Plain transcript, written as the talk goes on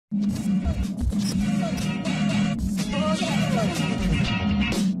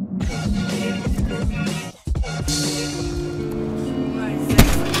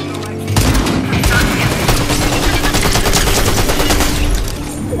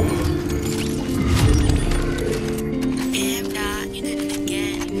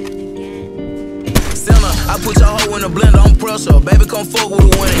I put your hoe in a blender, I'm pressure. Baby, come fuck with a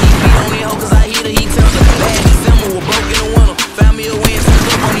winner. He beat on that hoe cause I hit her, he tender. Last December, we're broke in the winter. Found me a win,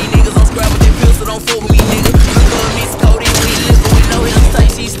 turned up on these niggas. I'm scrapping that pill, so don't fuck with me, nigga. Look up, Miss Cody, when he liquor. We know he'll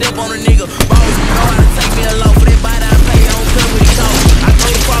take, she step on a nigga. Boss, know how to take me along. For that bite I pay, I don't care what he talk. I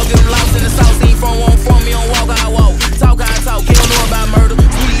throw the crowd, get him lost in the sauce. He ain't from me, don't walk how I walk. Talk how I talk, he don't know about murder.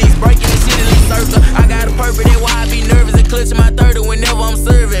 Sweet leaks breaking the shit in the circle. I got a purpose, that's why I be nervous and clutching my 30 whenever I'm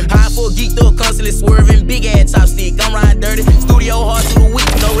serving. High for geeked up, constantly swerving. Big ass chopstick, I'm riding dirty. Studio hard through the week,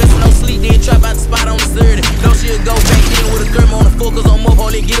 no rest, no sleep. Then trap out the spot on the 30. No, she'll go back in with a German on the focus on up,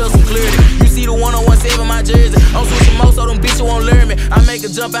 hold it, get us some clarity. You see the 101.7 my jersey. I'm switching more so them bitches won't learn me. I make a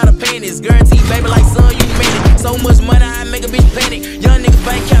jump out of panties, guaranteed, baby, like son, you made it. So much money, I make a bitch panic. Young nigga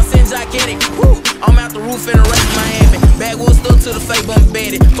bank count, send gigantic. Woo, I'm out the roof in the race, Miami. Backwoods stuck to the fake, I'm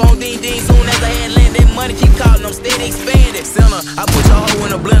bandit. Phone ding ding, soon as I had land, that money keep calling, I'm steady expanding. Sinner, I put your hoe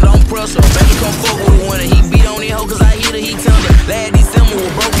in a blender, I'm pressure. Baby, come fuck with a winner. He beat on that hoe cause I hit her, he tender. Last December,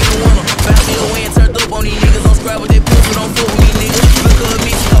 we're broke in the winter. Found me a win, turned up on these niggas. I'm scrapping that pill, so don't fuck with me, nigga. Look up,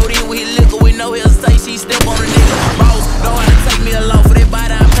 Miss Cody, with his liquor, with no hesitation, she step on a nigga. Boss, know how to take me along. For that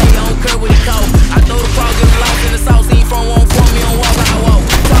bite I pay, I don't care what he call. I throw the crowd, get him lost in the sauce. He ain't from me, don't walk how I walk.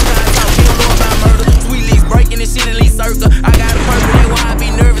 Talk how I talk, he don't know about murder. Sweet leaks breaking this shit in Lee Circle. I got a purpose, that's why I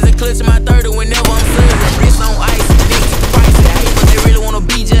be nervous and clutching my 30 whenever I'm serving. Wrist on ice, niggas pricey. I hate but they really wanna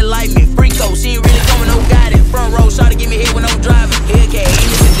be just like me. Free coat, she ain't really coming, no guidance. Front row, shot to give me hit when I'm driving. Hellcat, ain't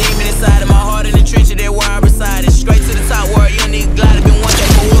this a demon inside of my heart in the trenches, that where I reside. Straight to the top where a young nigga glided. Been one day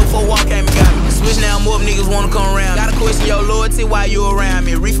for walk came and got me. Switch now, more niggas wanna come around. Gotta question your loyalty while you around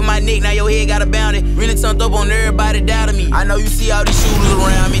me. Reef for my neck, now your head got a bounty. Really turned up on everybody doubting me. I know you see all these shooters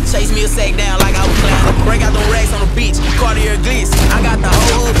around me. Chase me a sack down like I was clowning. Break out them racks on the beach, Cartier glitz. I got the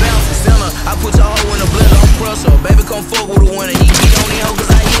whole hood bouncing. Sinner, I put your hoe in a blender, I'm pressure. Baby, come fuck with a winner. He beat on that hoe cause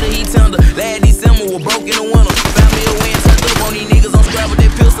I hit her, he tender. Last December, we're broke in the winter. Found me a win, turned up on these niggas. I'm scrapping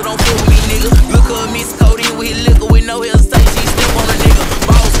that pill, so don't fuck with me, nigga. Look up, Miss Cody, with his liquor, with no hesitation, she step on a nigga.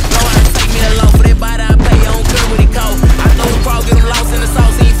 Boss, know how to take me along. For that bite I pay, I don't care what he call. I throw the crowd, get him lost in the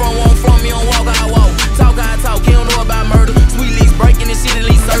sauce. He ain't from me, don't walk how I walk. Talk how I talk, he don't know about murder. Sweet leaks breaking this shit in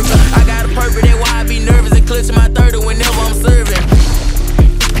Lee Circle. I got a purpose, that's why I be nervous and clutching my 30 whenever I'm serving.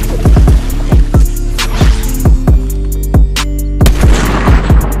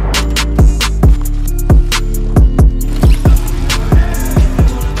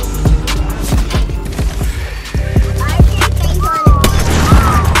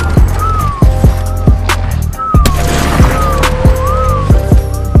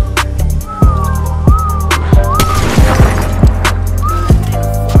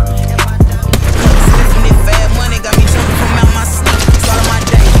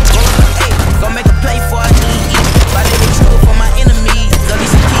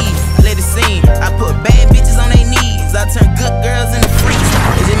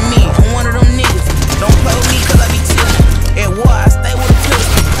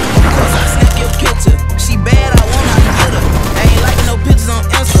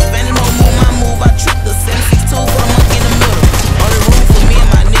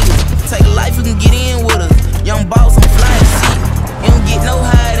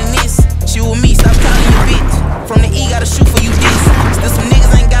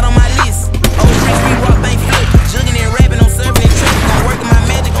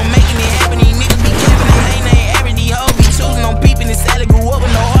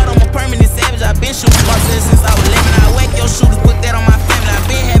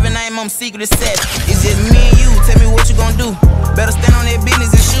 Secret is set. It's just me and you. Tell me what you gon' do. Better stand on that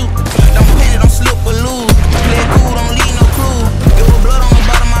business and shoot. Don't panic, don't slip or lose. Play it cool, don't leave no clue. There was blood on the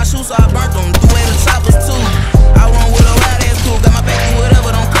bottom of my shoes, so I burnt them. Threw away the choppers too. I run with a ride, that's cool. Got my back to whatever,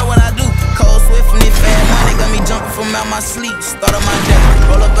 don't care what I do. Cold swift from this fast money, got me jumping from out my sleep. Start of my day,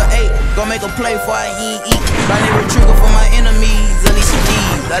 roll up an 8, go make a play before I eat. Find every trigger for my enemies. Alicia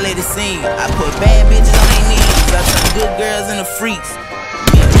Keys, I let it sing. I put bad bitches on their knees. I turn good girls into freaks.